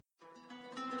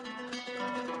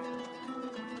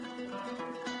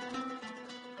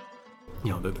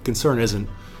The concern isn't,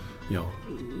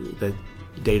 that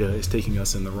data is taking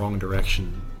us in the wrong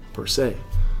direction per se.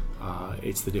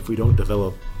 It's that if we don't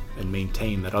develop and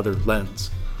maintain that other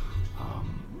lens,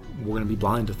 we're going to be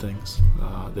blind to things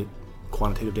that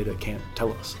quantitative data can't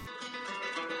tell us.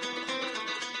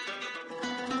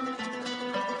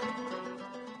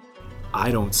 I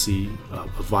don't see a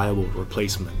viable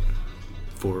replacement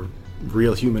for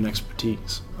real human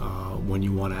expertise when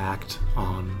you want to act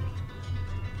on,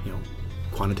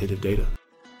 quantitative data.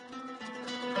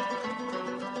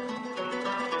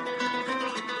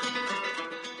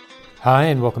 Hi,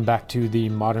 and welcome back to the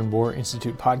Modern War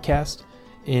Institute podcast.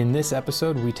 In this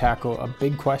episode, we tackle a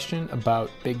big question about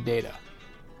big data.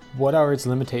 What are its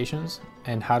limitations,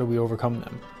 and how do we overcome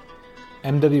them?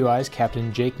 MWI's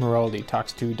Captain Jake Maraldi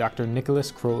talks to Dr. Nicholas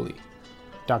Crowley.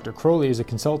 Dr. Crowley is a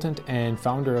consultant and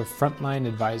founder of Frontline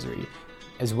Advisory,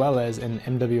 as well as an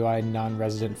MWI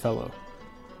non-resident fellow.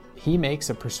 He makes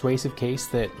a persuasive case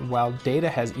that while data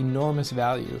has enormous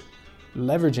value,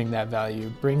 leveraging that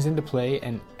value brings into play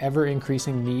an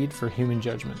ever-increasing need for human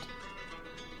judgment.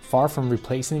 Far from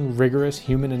replacing rigorous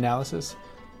human analysis,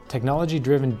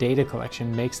 technology-driven data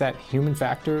collection makes that human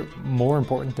factor more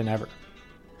important than ever.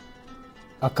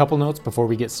 A couple notes before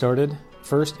we get started.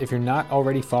 First, if you're not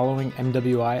already following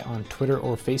MWI on Twitter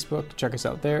or Facebook, check us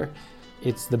out there.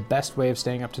 It's the best way of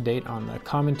staying up to date on the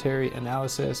commentary,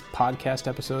 analysis, podcast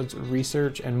episodes,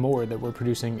 research, and more that we're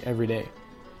producing every day.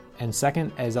 And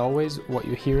second, as always, what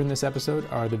you hear in this episode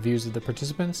are the views of the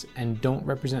participants and don't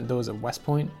represent those of West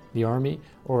Point, the Army,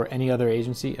 or any other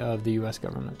agency of the U.S.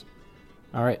 government.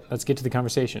 All right, let's get to the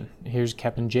conversation. Here's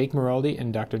Captain Jake Maraldi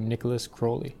and Dr. Nicholas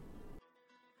Crowley.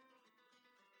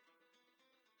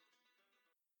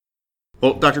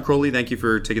 Well, Dr. Crowley, thank you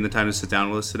for taking the time to sit down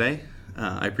with us today.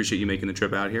 I appreciate you making the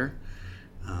trip out here.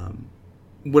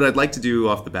 What I'd like to do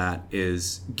off the bat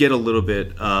is get a little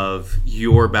bit of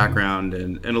your background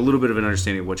and a little bit of an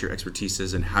understanding of what your expertise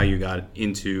is and how you got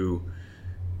into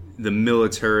the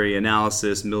military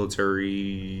analysis,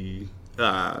 military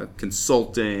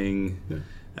consulting,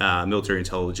 military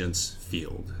intelligence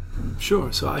field.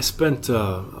 Sure. So I spent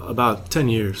about 10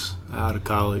 years out of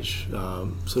college,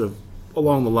 sort of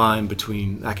along the line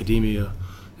between academia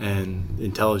and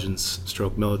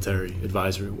intelligence/military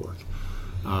advisory work.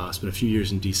 Spent a few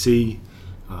years in D.C.,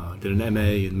 did an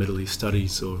MA in Middle East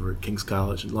Studies over at King's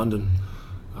College in London.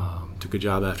 Took a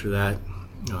job after that,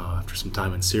 after some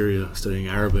time in Syria, studying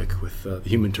Arabic with the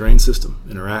Human Terrain System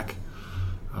in Iraq.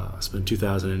 Spent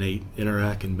 2008 in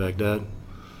Iraq in Baghdad.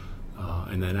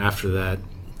 And then after that,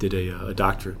 did a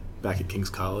doctorate back at King's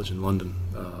College in London,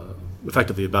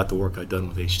 effectively about the work I'd done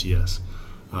with HTS,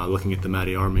 looking at the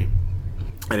Mahdi Army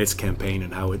and its campaign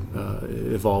and how it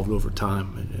evolved over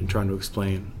time, and trying to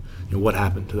explain what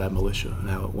happened to that militia and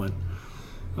how it went.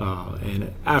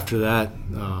 And after that,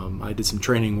 I did some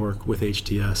training work with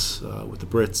HTS, with the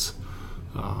Brits,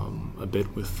 a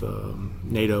bit with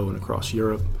NATO and across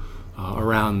Europe,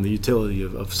 around the utility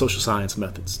of social science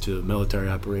methods to military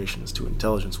operations, to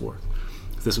intelligence work.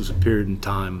 This was a period in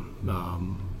time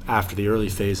after the early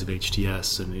phase of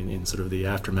HTS and in sort of the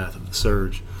aftermath of the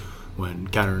surge, when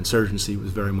counterinsurgency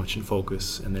was very much in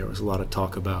focus, and there was a lot of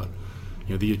talk about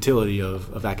the utility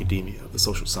of academia, of the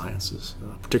social sciences,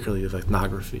 particularly of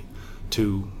ethnography,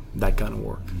 to that kind of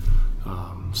work.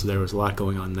 So there was a lot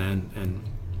going on then, and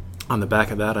on the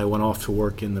back of that, I went off to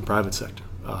work in the private sector.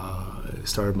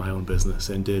 Started my own business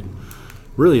and did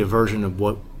really a version of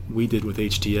what we did with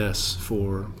HTS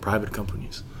for private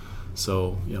companies.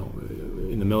 So,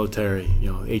 in the military,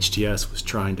 HTS was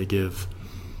trying to give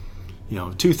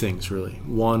two things really.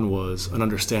 One was an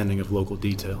understanding of local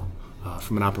detail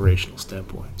from an operational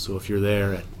standpoint. So if you're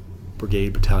there at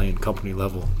brigade, battalion, company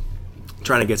level,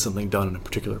 trying to get something done in a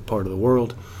particular part of the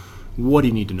world, what do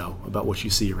you need to know about what you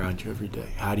see around you every day?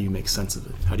 How do you make sense of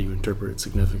it? How do you interpret its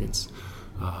significance?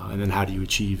 And then how do you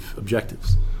achieve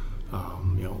objectives?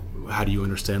 How do you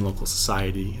understand local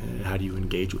society, and how do you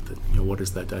engage with it? What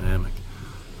is that dynamic?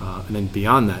 And then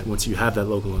beyond that, once you have that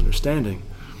local understanding,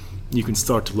 you can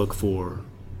start to look for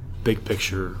big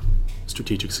picture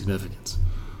strategic significance.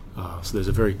 So there's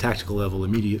a very tactical level,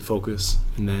 immediate focus,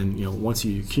 and then once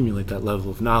you accumulate that level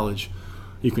of knowledge,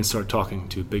 you can start talking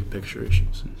to big picture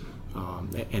issues.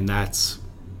 And that's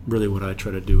really what I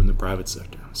try to do in the private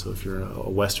sector. So if you're a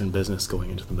Western business going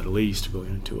into the Middle East, going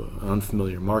into an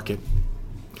unfamiliar market,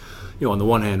 on the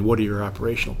one hand, what do your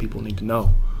operational people need to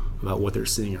know about what they're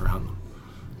seeing around them?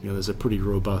 There's a pretty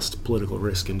robust political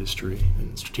risk industry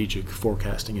and strategic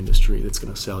forecasting industry that's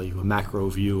going to sell you a macro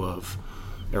view of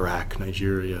Iraq,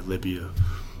 Nigeria, Libya,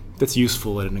 that's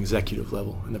useful at an executive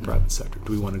level in the private sector.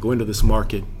 Do we want to go into this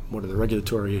market? What are the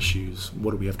regulatory issues?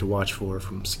 What do we have to watch for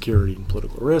from security and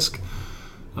political risk?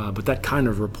 But that kind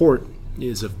of report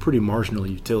is of pretty marginal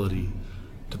utility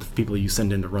to the people you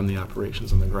send in to run the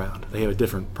operations on the ground. They have a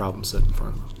different problem set in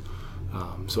front of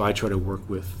them. So I try to work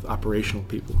with operational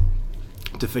people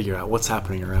to figure out what's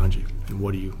happening around you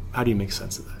and how do you make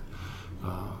sense of that.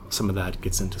 Some of that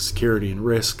gets into security and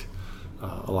risk.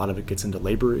 A lot of it gets into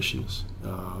labor issues.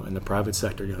 In the private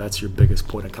sector, that's your biggest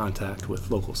point of contact with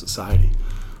local society,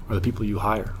 or the people you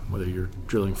hire, whether you're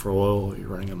drilling for oil, or you're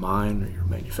running a mine, or you're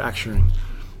manufacturing.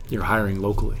 You're hiring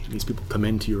locally. These people come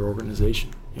into your organization.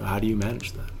 How do you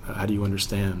manage that? How do you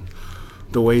understand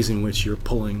the ways in which you're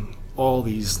pulling all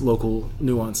these local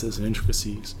nuances and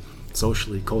intricacies,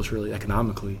 socially, culturally,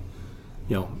 economically,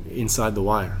 inside the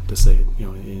wire, to say it,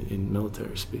 in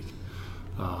military speak.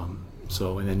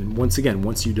 And then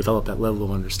once you develop that level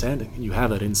of understanding and you have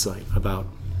that insight about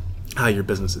how your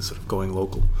business is sort of going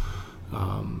local,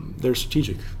 there's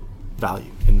strategic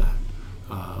value in that.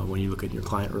 When you look at your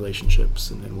client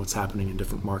relationships and what's happening in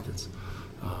different markets.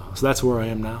 So that's where I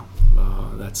am now.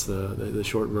 That's the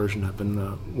short version. I've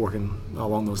been working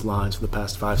along those lines for the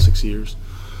past 5-6 years.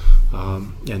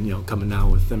 And coming now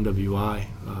with MWI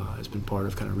has been part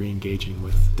of kind of re-engaging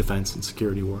with defense and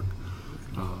security work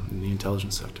in the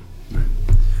intelligence sector. Right.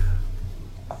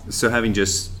 So having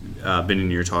just been in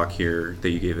your talk here that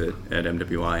you gave at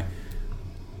MWI,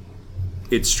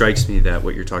 it strikes me that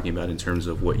what you're talking about in terms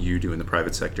of what you do in the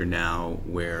private sector now,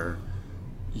 where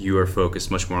you are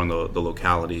focused much more on the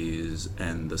localities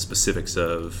and the specifics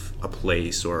of a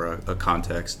place or a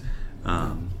context,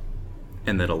 and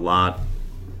that a lot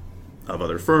of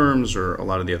other firms or a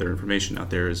lot of the other information out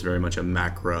there is very much a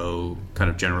macro kind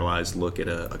of generalized look at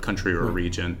a country or a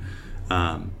region.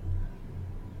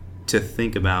 To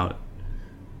think about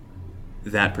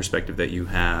that perspective that you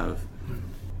have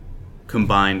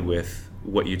combined with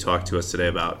what you talked to us today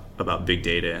about big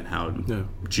data and how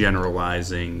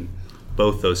generalizing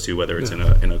both those two, whether it's in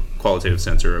a qualitative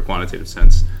sense or a quantitative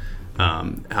sense,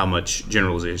 how much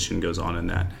generalization goes on in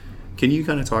that. Can you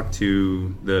kind of talk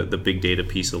to the big data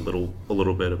piece a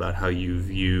little bit about how you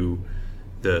view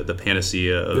the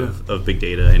panacea of big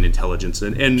data and intelligence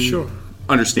and Sure.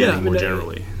 understanding more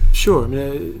generally? Sure.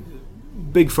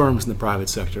 Big firms in the private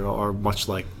sector are much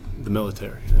like the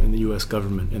military and the U.S.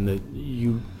 government, in that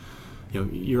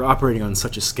you're operating on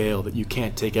such a scale that you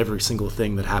can't take every single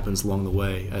thing that happens along the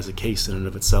way as a case in and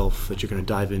of itself that you're going to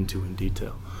dive into in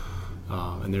detail.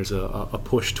 And there's a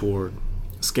push toward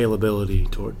scalability,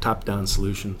 toward top-down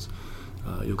solutions.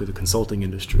 You look at the consulting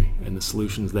industry and the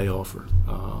solutions they offer,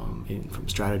 from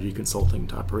strategy consulting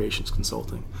to operations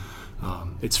consulting.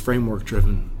 It's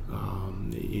framework-driven.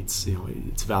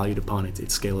 It's valued upon its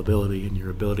scalability and your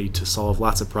ability to solve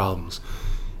lots of problems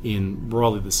in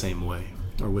broadly the same way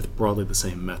or with broadly the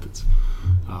same methods.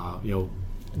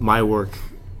 My work,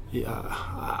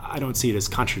 I don't see it as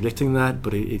contradicting that,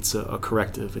 but it's a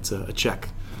corrective. It's a check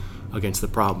against the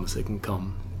problems that can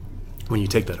come when you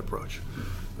take that approach.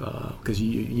 Because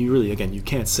you really, again, you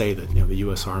can't say that the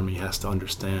U.S. Army has to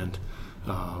understand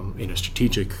in a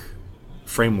strategic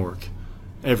framework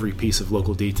every piece of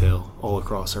local detail all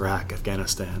across Iraq,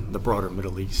 Afghanistan, the broader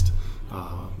Middle East.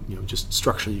 Just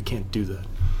structurally, you can't do that.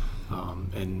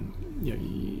 And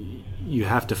you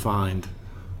have to find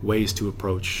ways to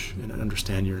approach and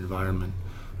understand your environment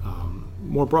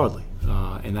more broadly.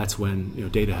 And that's when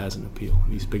data has an appeal.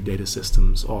 These big data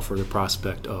systems offer the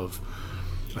prospect of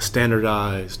a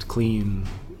standardized, clean,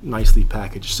 nicely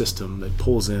packaged system that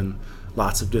pulls in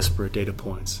lots of disparate data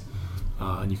points.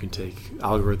 And you can take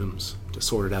algorithms to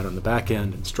sort it out on the back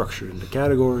end and structure it into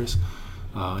categories.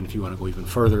 And if you want to go even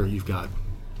further, you've got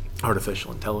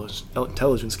artificial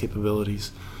intelligence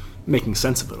capabilities, making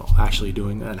sense of it all, actually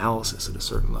doing analysis at a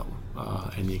certain level.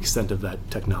 And the extent of that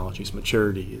technology's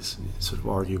maturity is sort of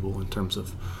arguable in terms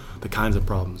of the kinds of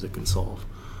problems it can solve.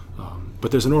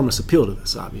 But there's enormous appeal to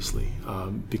this, obviously,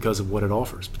 because of what it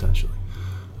offers potentially.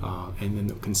 And then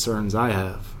the concerns I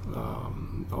have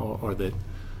are that,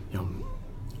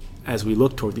 as we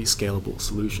look toward these scalable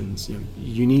solutions,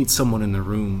 you need someone in the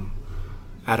room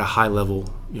at a high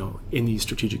level, in these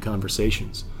strategic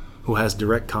conversations, who has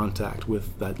direct contact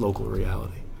with that local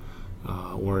reality,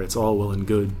 where it's all well and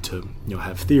good to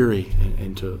have theory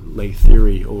and to lay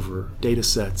theory over data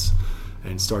sets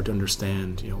and start to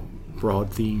understand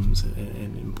broad themes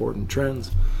and important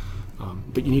trends.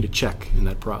 But you need a check in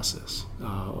that process,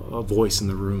 a voice in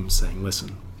the room saying,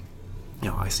 listen,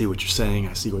 I see what you're saying,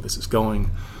 I see where this is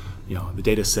going, the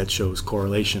data set shows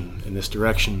correlation in this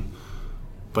direction,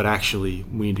 but actually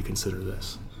we need to consider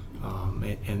this.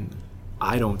 And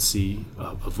I don't see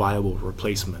a viable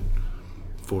replacement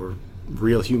for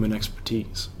real human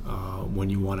expertise when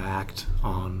you want to act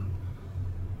on,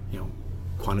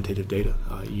 quantitative data.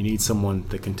 You need someone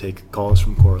that can take calls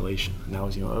from correlation, and that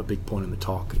was, a big point in the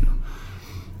talk.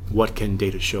 What can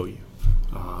data show you?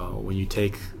 When you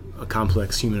take a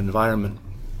complex human environment,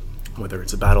 whether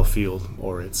it's a battlefield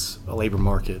or it's a labor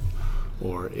market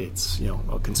or it's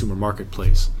a consumer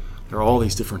marketplace, there are all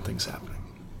these different things happening.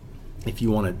 If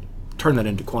you want to turn that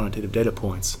into quantitative data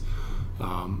points,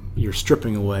 you're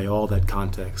stripping away all that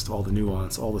context, all the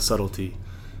nuance, all the subtlety,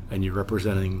 and you're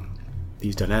representing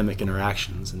these dynamic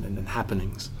interactions and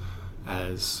happenings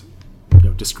as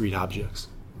discrete objects,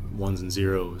 ones and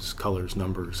zeros, colors,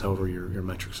 numbers, however your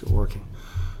metrics are working.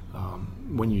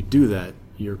 When you do that,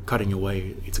 you're cutting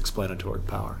away its explanatory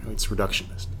power. It's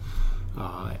reductionist,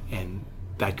 and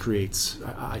that creates,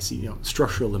 I see,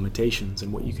 structural limitations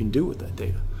in what you can do with that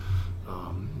data.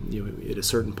 At a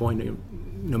certain point,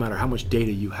 no matter how much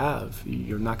data you have,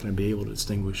 you're not going to be able to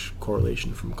distinguish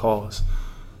correlation from cause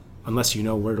unless you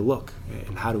know where to look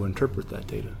and how to interpret that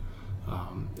data.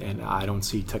 And I don't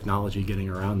see technology getting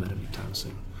around that anytime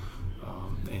soon.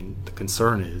 And the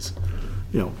concern is,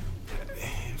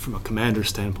 from a commander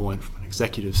standpoint, from an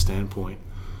executive standpoint,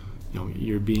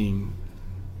 you're being,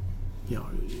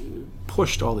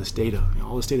 pushed all this data.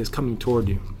 All this data is coming toward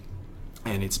you,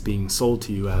 and it's being sold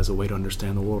to you as a way to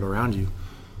understand the world around you.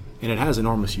 And it has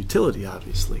enormous utility,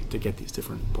 obviously, to get these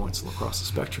different points across the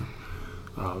spectrum.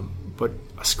 But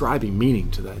ascribing meaning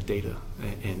to that data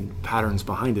and patterns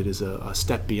behind it is a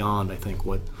step beyond, I think,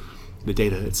 what the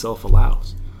data itself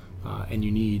allows. And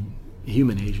you need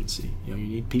human agency. You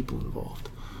need people involved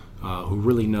who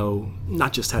really know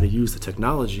not just how to use the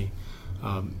technology,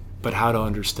 but how to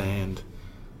understand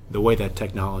the way that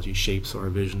technology shapes our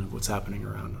vision of what's happening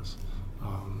around us,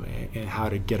 and how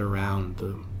to get around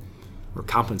or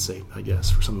compensate, I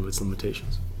guess, for some of its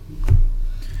limitations.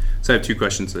 So I have two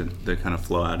questions that kind of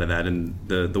flow out of that, and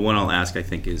the one I'll ask, I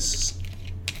think, is,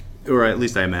 or at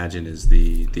least I imagine, is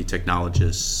the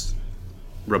technologist's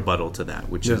rebuttal to that,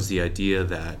 which is the idea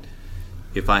that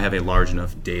if I have a large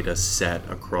enough data set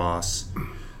across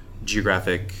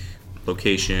geographic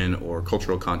location or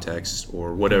cultural context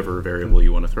or whatever variable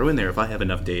you want to throw in there, if I have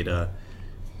enough data,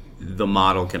 the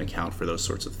model can account for those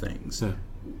sorts of things. Yeah.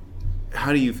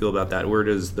 How do you feel about that? Where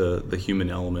does the human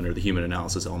element or the human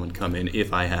analysis element come in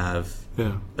if I have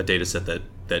a data set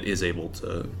that is able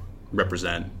to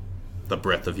represent the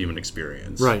breadth of human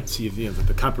experience? Right. So you have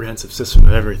the comprehensive system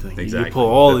of everything. Exactly. You pull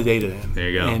all the data in. There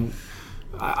you go. And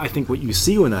I think what you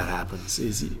see when that happens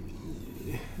is,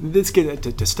 let's get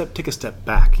take a step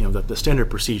back. The standard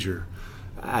procedure,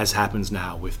 as happens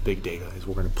now with big data, is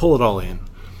we're going to pull it all in.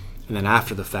 And then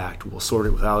after the fact, we'll sort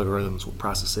it with algorithms, we'll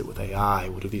process it with AI,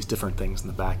 we'll do these different things in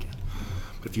the back end.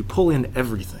 But if you pull in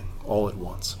everything all at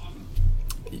once,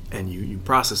 and you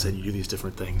process it, you do these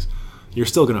different things, you're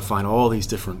still going to find all these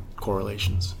different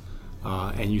correlations.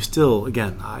 And you still,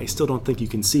 again, I still don't think you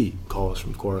can see calls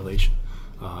from correlation.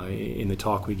 In the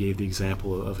talk, we gave the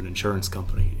example of an insurance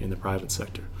company in the private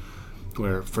sector,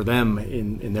 where for them,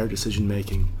 in their decision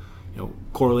making,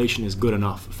 correlation is good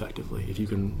enough, effectively. If you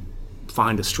can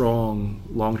find a strong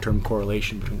long-term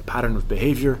correlation between the pattern of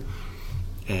behavior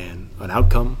and an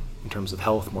outcome in terms of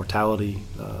health, mortality,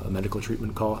 medical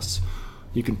treatment costs,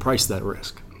 you can price that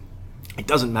risk. It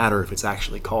doesn't matter if it's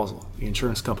actually causal. The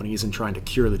insurance company isn't trying to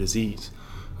cure the disease.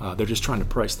 They're just trying to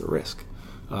price the risk.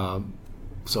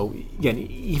 So again,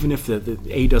 even if the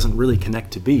A doesn't really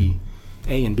connect to B,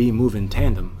 A and B move in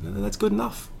tandem, that's good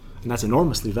enough, and that's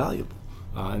enormously valuable.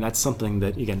 And that's something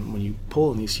that, again, when you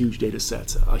pull in these huge data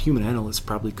sets, a human analyst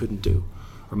probably couldn't do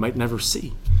or might never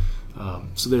see.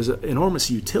 So there's an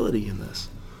enormous utility in this.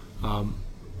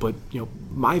 But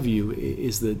my view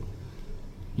is that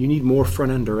you need more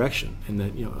front-end direction, and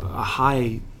that a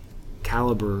high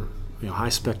caliber,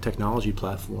 high-spec technology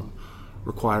platform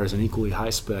requires an equally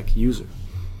high-spec user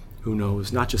who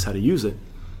knows not just how to use it,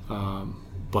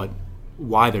 but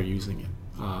why they're using it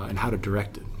and how to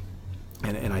direct it.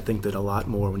 And I think that a lot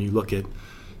more, when you look at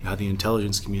how the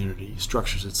intelligence community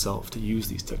structures itself to use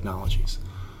these technologies,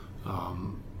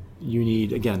 you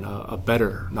need, again, a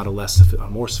better, not a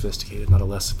more sophisticated, not a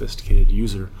less sophisticated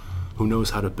user who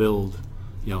knows how to build,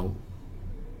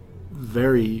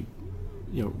 very,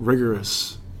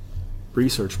 rigorous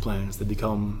research plans that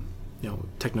become,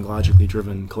 technologically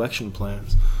driven collection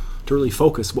plans to really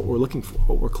focus what we're looking for,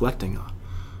 what we're collecting on.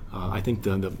 I think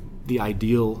the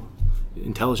ideal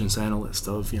intelligence analyst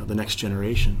of the next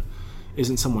generation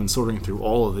isn't someone sorting through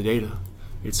all of the data.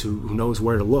 It's who knows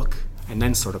where to look and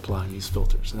then start applying these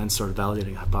filters and then start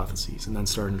validating hypotheses and then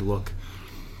starting to look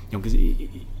because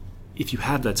if you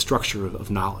have that structure of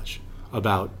knowledge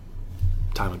about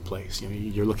time and place,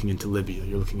 you're looking into Libya,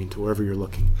 you're looking into wherever you're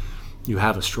looking, you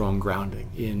have a strong grounding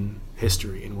in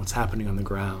history and what's happening on the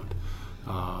ground,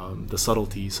 the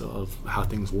subtleties of how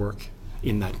things work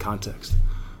in that context.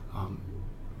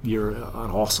 You're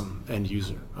an awesome end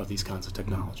user of these kinds of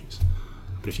technologies.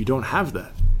 But if you don't have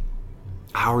that,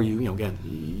 how are you,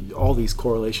 again, all these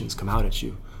correlations come out at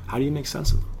you. How do you make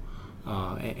sense of them?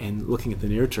 And looking at the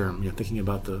near term, thinking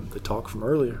about the talk from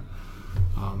earlier,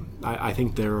 I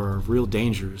think there are real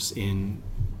dangers in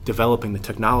developing the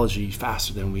technology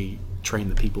faster than we train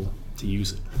the people to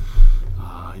use it.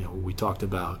 We talked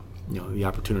about the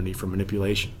opportunity for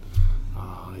manipulation.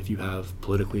 If you have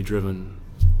politically driven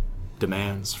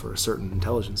demands for a certain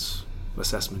intelligence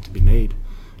assessment to be made,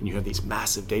 and you have these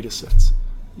massive data sets,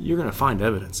 you're going to find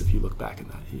evidence if you look back at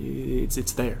that.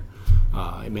 It's there.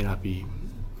 It may not be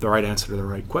the right answer to the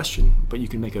right question, but you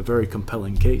can make a very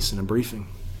compelling case in a briefing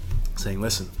saying,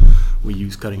 listen, we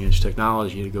use cutting edge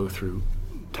technology to go through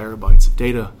terabytes of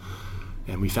data,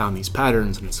 and we found these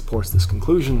patterns and it supports this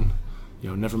conclusion.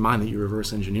 Never mind that you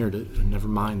reverse engineered it, and never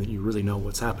mind that you really know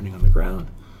what's happening on the ground.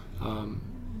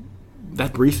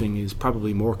 That briefing is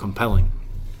probably more compelling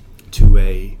to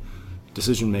a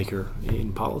decision maker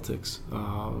in politics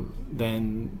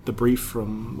than the brief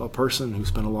from a person who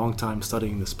spent a long time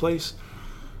studying this place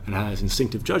and has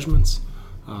instinctive judgments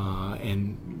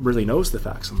and really knows the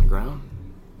facts on the ground,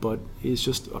 but is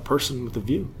just a person with a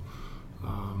view.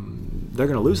 They're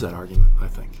going to lose that argument, I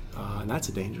think, and that's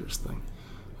a dangerous thing.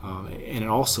 And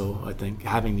also, I think,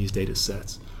 having these data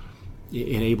sets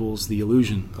enables the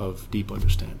illusion of deep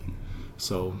understanding.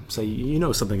 So, say you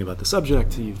know something about the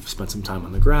subject, you've spent some time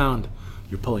on the ground,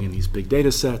 you're pulling in these big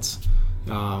data sets,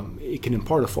 it can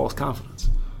impart a false confidence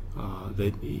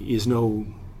that is no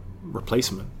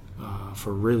replacement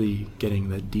for really getting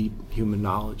that deep human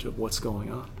knowledge of what's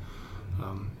going on.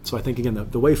 So I think, again,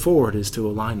 the way forward is to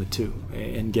align the two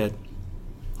and get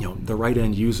the right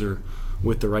end user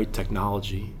with the right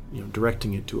technology,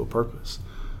 directing it to a purpose.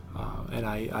 And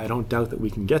I don't doubt that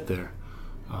we can get there,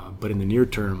 but in the near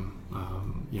term,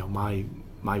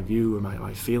 my view or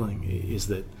my feeling is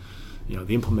that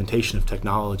the implementation of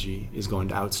technology is going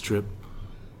to outstrip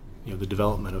the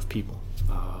development of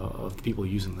the people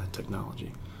using that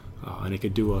technology. And it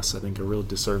could do us, I think, a real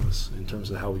disservice in terms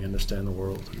of how we understand the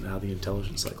world and how the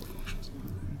intelligence cycle functions.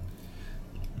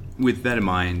 With that in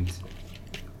mind,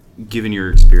 given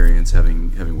your experience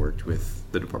having worked with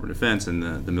the Department of Defense and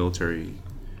the military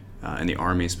and the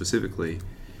Army specifically,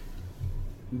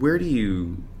 where do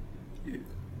you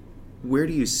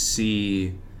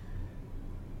see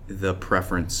the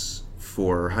preference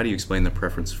for, how do you explain the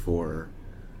preference for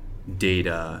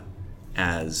data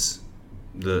as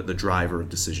the driver of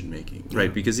decision making,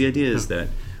 right? Because the idea is that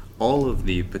all of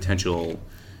the potential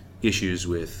issues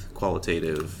with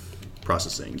qualitative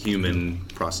processing, human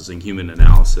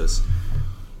analysis,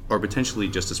 are potentially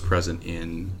just as present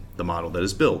in the model that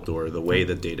is built or the way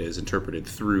that data is interpreted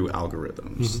through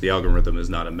algorithms. Mm-hmm. The algorithm is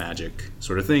not a magic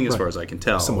sort of thing as far as I can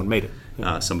tell. Someone made it.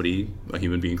 Yeah. A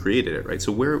human being created it, right?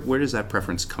 So where does that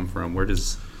preference come from? Where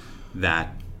does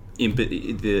that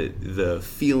the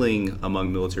feeling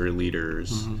among military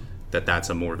leaders that that's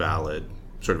a more valid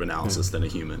sort of analysis than a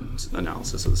human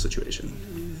analysis of the situation?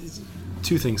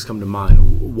 Two things come to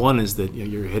mind. One is that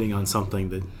you're hitting on something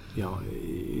that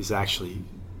is actually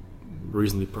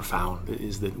reasonably profound,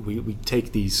 is that we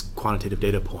take these quantitative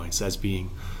data points as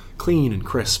being clean and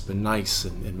crisp and nice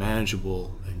and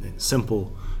manageable and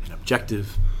simple and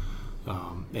objective,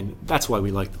 and that's why we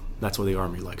like them. That's why the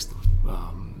Army likes them.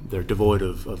 They're devoid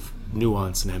of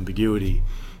nuance and ambiguity.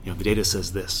 The data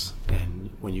says this,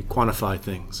 and when you quantify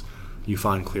things, you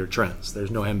find clear trends.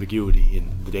 There's no ambiguity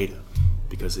in the data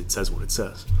because it says what it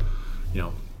says.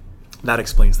 That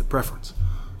explains the preference.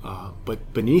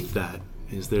 But beneath that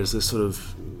there's this sort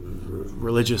of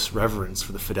religious reverence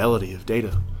for the fidelity of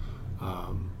data,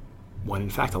 when in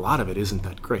fact a lot of it isn't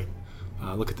that great.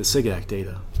 Look at the SIGAC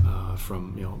data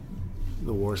from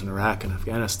the wars in Iraq and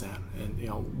Afghanistan,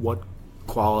 and what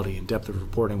quality and depth of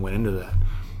reporting went into that,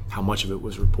 how much of it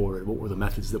was reported, what were the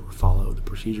methods that were followed, the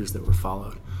procedures that were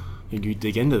followed. And you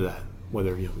dig into that,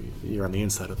 whether you're on the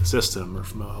inside of the system or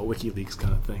from a WikiLeaks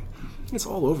kind of thing, it's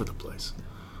all over the place.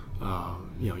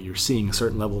 You're seeing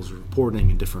certain levels of reporting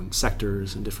in different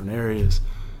sectors and different areas.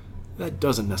 That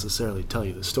doesn't necessarily tell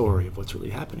you the story of what's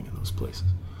really happening in those places.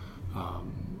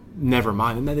 Never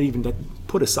mind, and that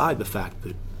put aside the fact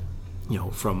that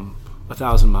from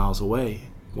 1,000 miles away,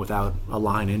 without a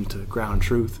line into ground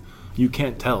truth, you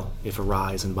can't tell if a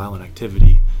rise in violent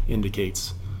activity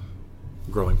indicates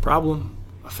a growing problem,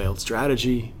 a failed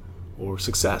strategy, or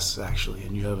success, actually,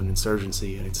 and you have an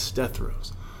insurgency and it's death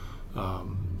throes.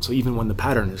 So even when the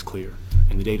pattern is clear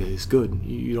and the data is good,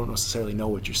 you don't necessarily know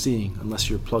what you're seeing unless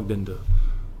you're plugged into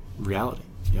reality,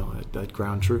 that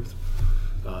ground truth.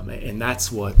 And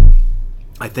that's what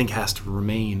I think has to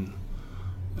remain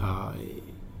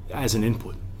as an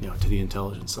input, to the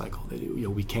intelligence cycle. That,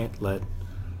 we can't let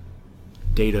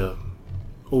data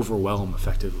overwhelm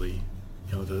effectively,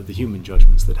 the human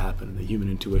judgments that happen, the human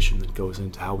intuition that goes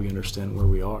into how we understand where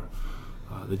we are.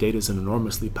 The data is an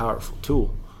enormously powerful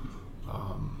tool,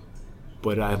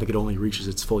 but I think it only reaches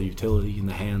its full utility in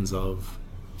the hands of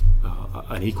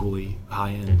an equally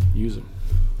high-end user.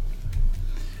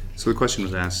 So the question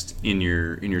was asked in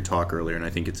your talk earlier, and I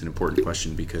think it's an important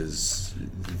question because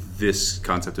this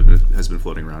concept has been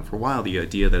floating around for a while. The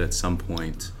idea that at some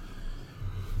point,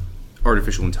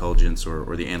 artificial intelligence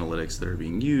or the analytics that are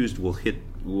being used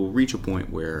will reach a point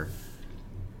where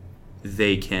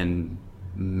they can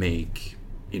make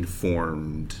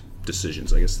informed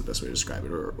decisions, I guess is the best way to describe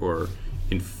it, or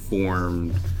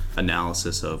informed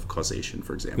analysis of causation,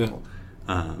 for example.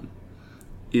 Yeah.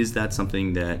 Is that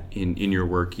something that in your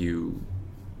work you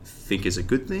think is a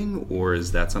good thing, or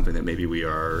is that something that maybe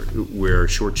we're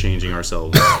shortchanging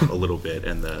ourselves a little bit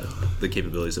and the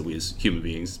capabilities that we as human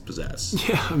beings possess?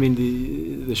 Yeah, I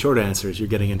mean, the short answer is you're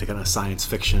getting into kind of science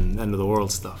fiction, end of the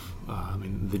world stuff.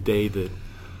 The day that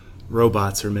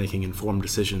robots are making informed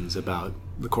decisions about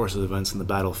the course of events in the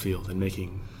battlefield and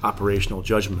making operational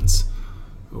judgments,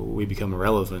 we become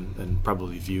irrelevant and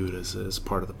probably viewed as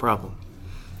part of the problem.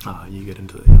 You get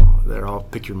into, they're all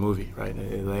pick your movie, right?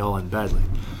 They all end badly.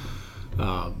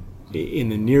 In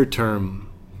the near term,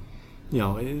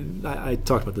 I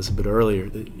talked about this a bit earlier,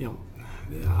 that,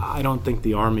 I don't think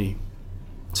the Army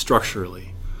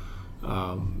structurally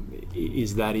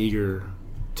is that eager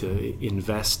to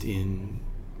invest in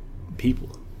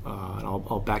people. And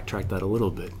I'll backtrack that a little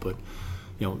bit, but,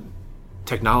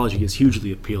 technology is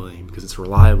hugely appealing because it's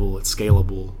reliable, it's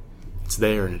scalable, it's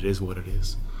there, and it is what it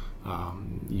is.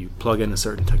 You plug in a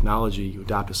certain technology, you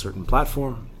adopt a certain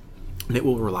platform, and it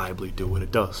will reliably do what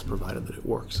it does, provided that it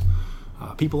works.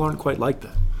 People aren't quite like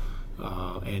that.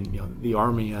 And the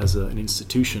Army as an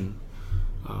institution,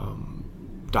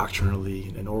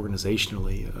 doctrinally and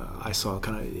organizationally, I saw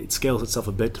it scales itself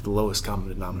a bit to the lowest common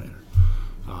denominator.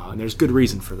 And there's good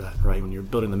reason for that, right? When you're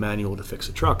building the manual to fix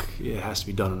a truck, it has to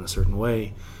be done in a certain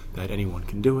way that anyone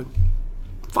can do it.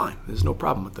 Fine, there's no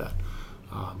problem with that.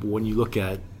 But when you look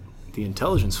at the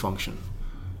intelligence function,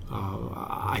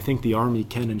 I think the Army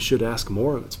can and should ask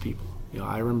more of its people.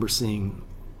 I remember seeing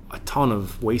a ton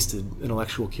of wasted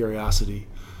intellectual curiosity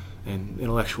and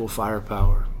intellectual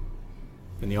firepower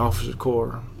in the officer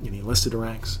corps, in the enlisted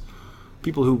ranks,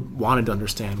 people who wanted to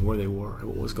understand where they were and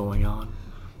what was going on,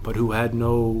 but who had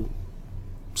no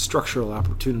structural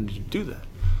opportunity to do that.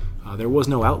 There was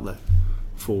no outlet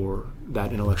for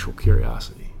that intellectual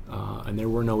curiosity, and there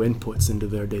were no inputs into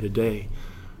their day-to-day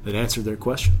that answered their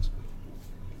questions.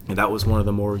 And that was one of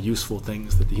the more useful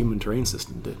things that the human terrain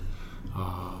system did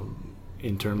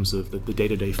in terms of the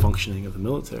day-to-day functioning of the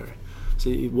military. So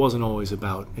it wasn't always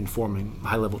about informing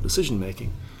high-level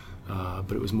decision-making,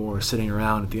 but it was more sitting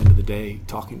around at the end of the day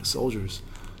talking to soldiers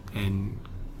and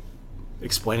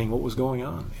explaining what was going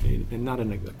on, and not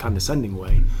in a condescending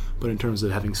way, but in terms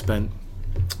of having spent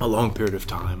a long period of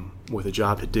time with a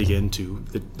job to dig into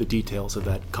the details of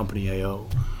that company AO.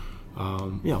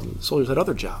 The soldiers had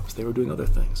other jobs. They were doing other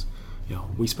things.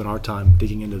 We spent our time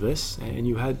digging into this, and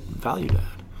you had value to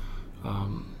add.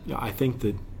 I think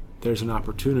that there's an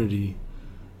opportunity,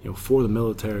 for the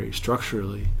military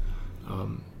structurally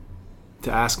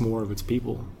to ask more of its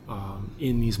people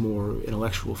in these more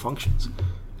intellectual functions,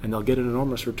 and they'll get an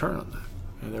enormous return on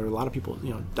that. And there are a lot of people,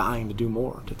 dying to do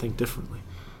more, to think differently,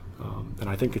 and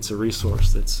I think it's a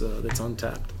resource that's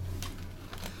untapped.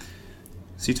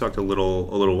 So you talked a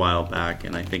little while back,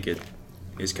 and I think it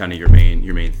is kind of your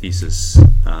main thesis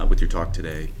with your talk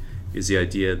today, is the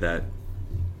idea that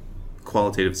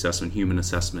qualitative assessment, human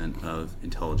assessment of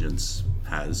intelligence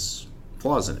has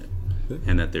flaws in it,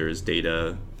 and that there is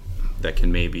data that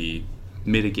can maybe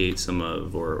mitigate some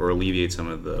of or alleviate some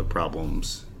of the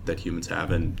problems that humans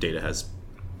have, and data has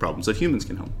problems that humans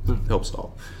can help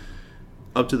solve.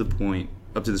 Up to this point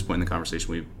in the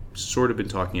conversation, we've sort of been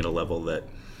talking at a level that,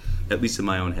 at least in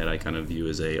my own head, I kind of view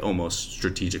as a almost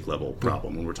strategic level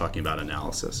problem when we're talking about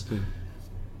analysis.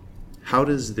 How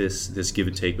does this give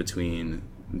and take between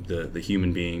the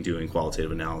human being doing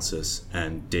qualitative analysis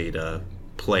and data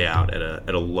play out at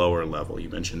a lower level? You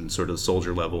mentioned sort of the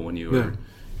soldier level when you were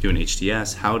doing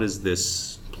HTS. How does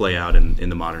this play out in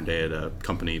the modern day at a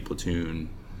company, platoon,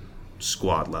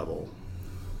 squad level?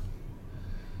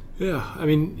 Yeah, I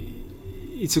mean,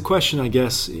 it's a question, I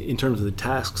guess, in terms of the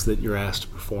tasks that you're asked to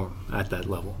perform at that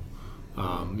level.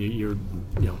 You're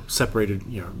separated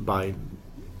by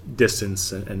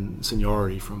distance and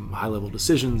seniority from high-level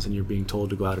decisions, and you're being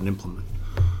told to go out and implement.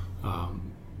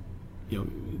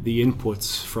 The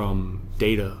inputs from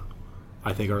data,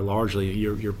 I think, are largely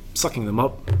you're sucking them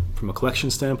up from a collection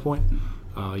standpoint.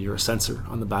 You're a sensor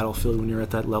on the battlefield when you're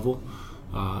at that level,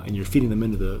 and you're feeding them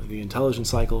into the intelligence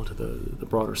cycle, to the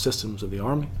broader systems of the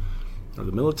Army or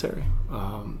the military.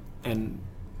 And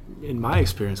in my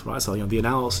experience, when I saw, the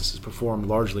analysis is performed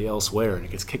largely elsewhere, and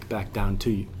it gets kicked back down to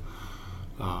you.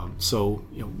 So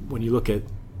when you look at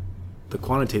the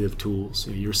quantitative tools,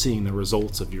 you're seeing the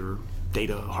results of your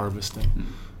data harvesting,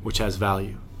 which has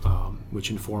value, which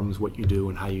informs what you do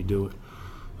and how you do it.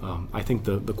 I think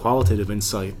the qualitative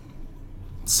insight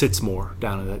sits more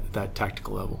down at that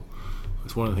tactical level.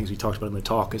 It's one of the things we talked about in the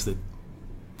talk, is that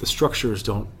the structures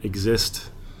don't exist,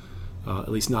 at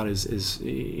least not as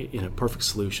in a perfect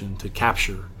solution to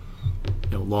capture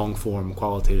long-form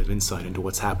qualitative insight into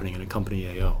what's happening in a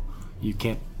company AO. You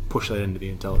can't push that into the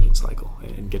intelligence cycle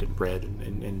and get it bred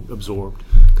and absorbed,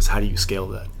 because how do you scale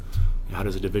that? How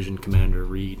does a division commander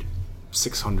read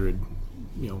 600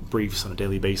 briefs on a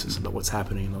daily basis about what's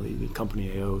happening in the company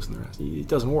AOs and the rest? It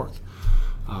doesn't work.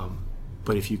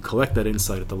 But if you collect that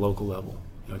insight at the local level,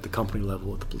 at the company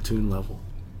level, at the platoon level,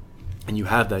 and you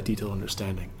have that detailed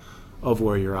understanding of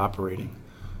where you're operating,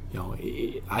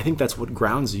 I think that's what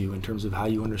grounds you in terms of how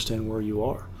you understand where you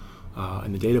are.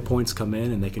 And the data points come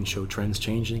in, and they can show trends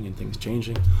changing and things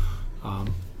changing.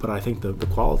 But I think the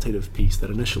qualitative piece,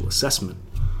 that initial assessment,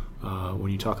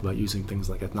 when you talk about using things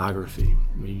like ethnography,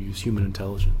 when you use human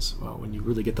intelligence, when you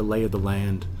really get the lay of the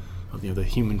land, of the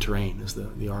human terrain is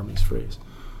the Army's phrase,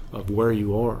 of where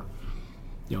you are,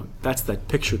 that's that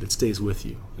picture that stays with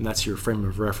you, and that's your frame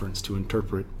of reference to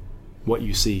interpret what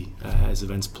you see as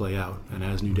events play out and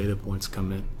as new data points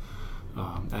come in.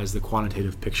 As the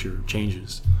quantitative picture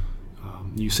changes,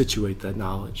 you situate that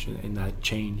knowledge and that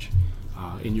change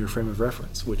in your frame of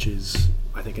reference, which is,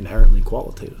 I think, inherently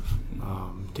qualitative,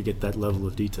 to get that level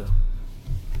of detail.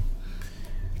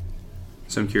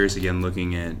 So I'm curious, again,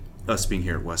 looking at us being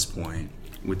here at West Point,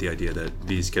 with the idea that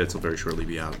these cadets will very shortly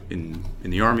be out in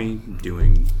the Army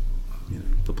doing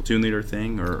the platoon leader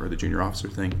thing or the junior officer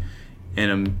thing.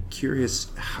 And I'm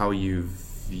curious how you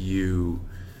view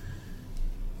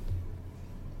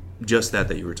just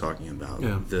that you were talking about,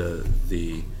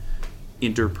 the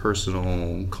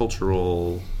interpersonal,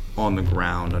 cultural, on the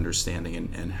ground understanding,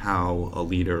 and how a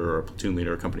leader or a platoon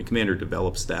leader or company commander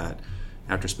develops that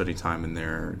after spending time in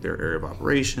their area of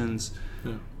operations.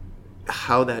 Yeah.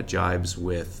 How that jibes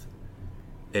with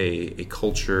a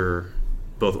culture,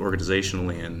 both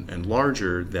organizationally and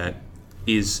larger, that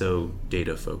is so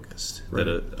data focused. Right.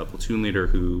 That a platoon leader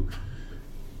who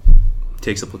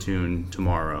takes a platoon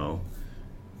tomorrow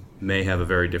may have a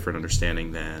very different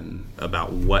understanding than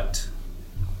about what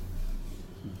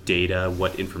data,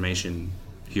 what information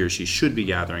he or she should be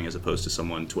gathering, as opposed to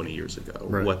someone 20 years ago.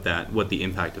 Right. What the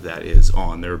impact of that is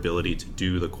on their ability to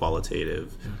do the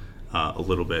qualitative, a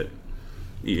little bit,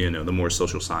 the more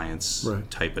social science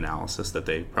type analysis that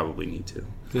they probably need to.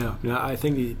 Yeah, I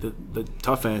think the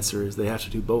tough answer is they have to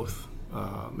do both.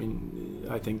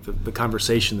 I think the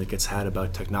conversation that gets had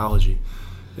about technology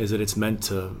is that it's meant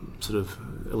to sort of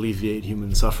alleviate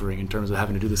human suffering in terms of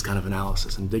having to do this kind of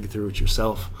analysis and dig through it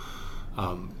yourself.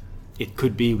 It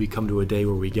could be we come to a day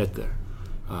where we get there,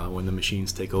 when the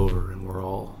machines take over and we're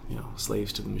all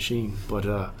slaves to the machine.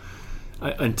 But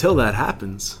until that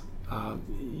happens,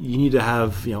 you need to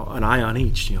have an eye on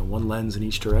each, one lens in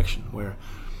each direction, where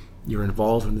you're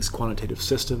involved in this quantitative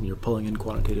system, you're pulling in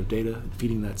quantitative data and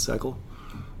feeding that cycle.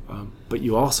 But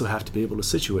you also have to be able to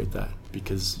situate that,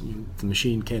 because the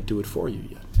machine can't do it for you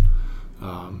yet.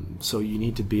 So you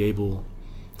need to be able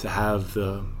to have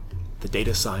the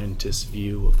data scientist's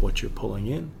view of what you're pulling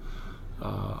in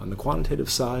on the quantitative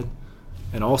side,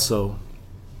 and also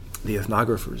the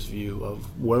ethnographer's view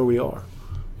of where we are.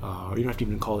 Or you don't have to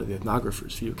even call it the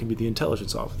ethnographer's view. It can be the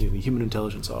intelligence officer, the human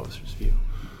intelligence officer's view,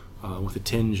 with a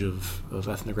tinge of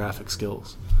ethnographic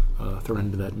skills thrown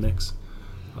into that mix.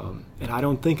 And I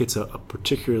don't think it's a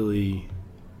particularly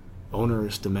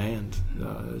onerous demand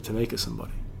to make of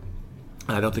somebody.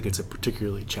 And I don't think it's a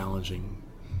particularly challenging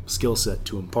skill set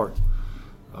to impart.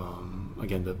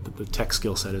 Again, the tech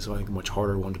skill set is, I think, a much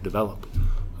harder one to develop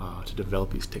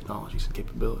these technologies and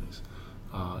capabilities.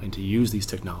 And to use these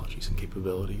technologies and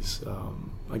capabilities,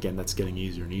 again, that's getting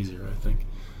easier and easier, I think.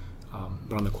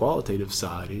 But on the qualitative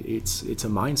side, it's a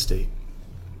mind state,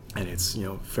 and it's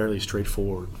fairly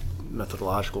straightforward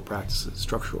methodological practices,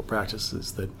 structural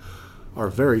practices that are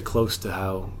very close to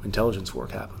how intelligence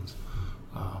work happens.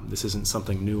 This isn't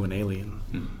something new and alien.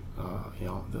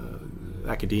 The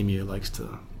academia likes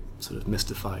to sort of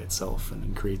mystify itself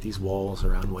and create these walls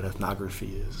around what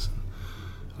ethnography is.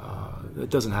 It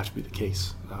doesn't have to be the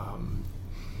case.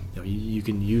 You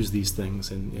can use these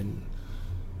things in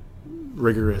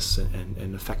rigorous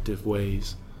and effective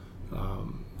ways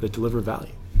that deliver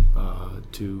value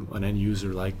to an end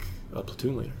user like a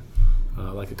platoon leader,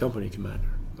 like a company commander.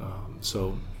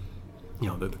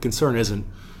 The concern isn't,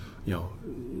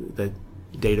 that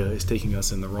data is taking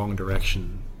us in the wrong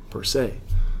direction per se.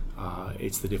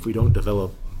 It's that if we don't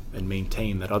develop and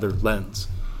maintain that other lens,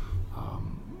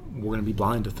 we're going to be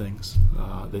blind to things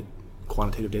that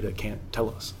quantitative data can't tell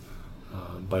us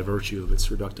by virtue of its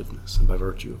reductiveness and by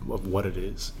virtue of what it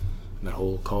is, and that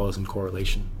whole cause and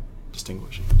correlation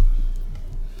distinguishing.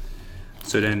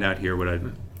 So to end out here, what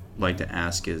I'd like to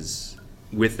ask is,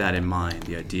 with that in mind,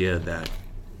 the idea that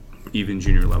even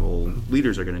junior level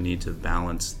leaders are going to need to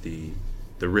balance the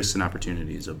risks and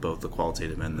opportunities of both the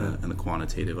qualitative and the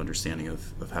quantitative understanding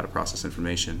of how to process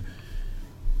information.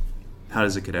 How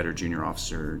does a cadet or junior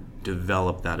officer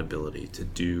develop that ability to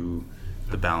do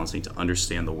the balancing, to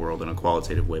understand the world in a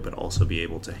qualitative way, but also be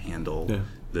able to handle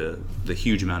the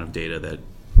huge amount of data that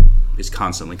is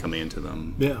constantly coming into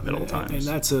them at all times? And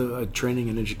that's a training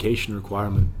and education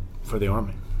requirement for the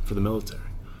Army, for the military.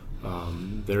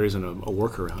 There isn't a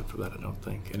workaround for that, I don't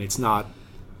think. And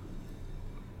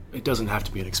it doesn't have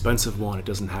to be an expensive one. It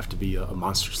doesn't have to be a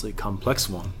monstrously complex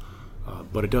one,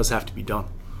 but it does have to be done.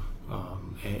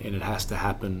 And it has to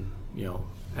happen,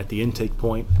 at the intake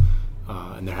point,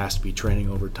 and there has to be training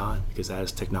over time, because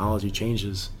as technology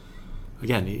changes,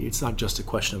 again, it's not just a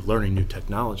question of learning new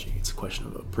technology. It's a question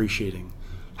of appreciating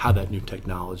how that new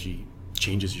technology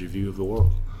changes your view of the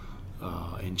world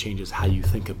and changes how you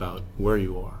think about where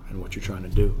you are and what you're trying to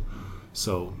do.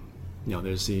 So,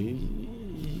 there's the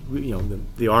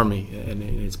Army and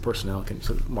its personnel can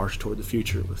sort of march toward the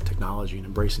future with technology and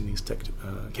embracing these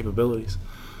capabilities.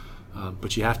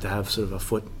 But you have to have sort of a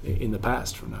foot in the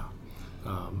past for now,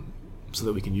 so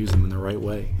that we can use them in the right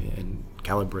way and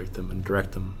calibrate them and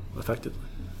direct them effectively.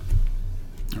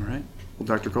 All right. Well,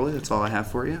 Dr. Crowley, that's all I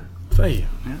have for you. Thank you.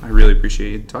 Yeah, I really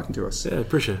appreciate you talking to us. Yeah, I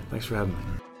appreciate it. Thanks for having me.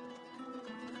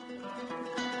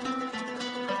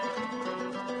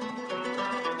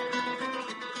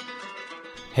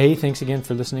 Hey, thanks again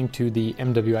for listening to the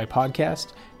MWI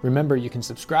podcast. Remember, you can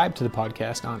subscribe to the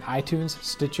podcast on iTunes,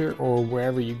 Stitcher, or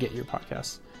wherever you get your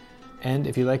podcasts. And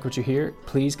if you like what you hear,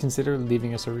 please consider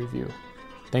leaving us a review.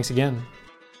 Thanks again.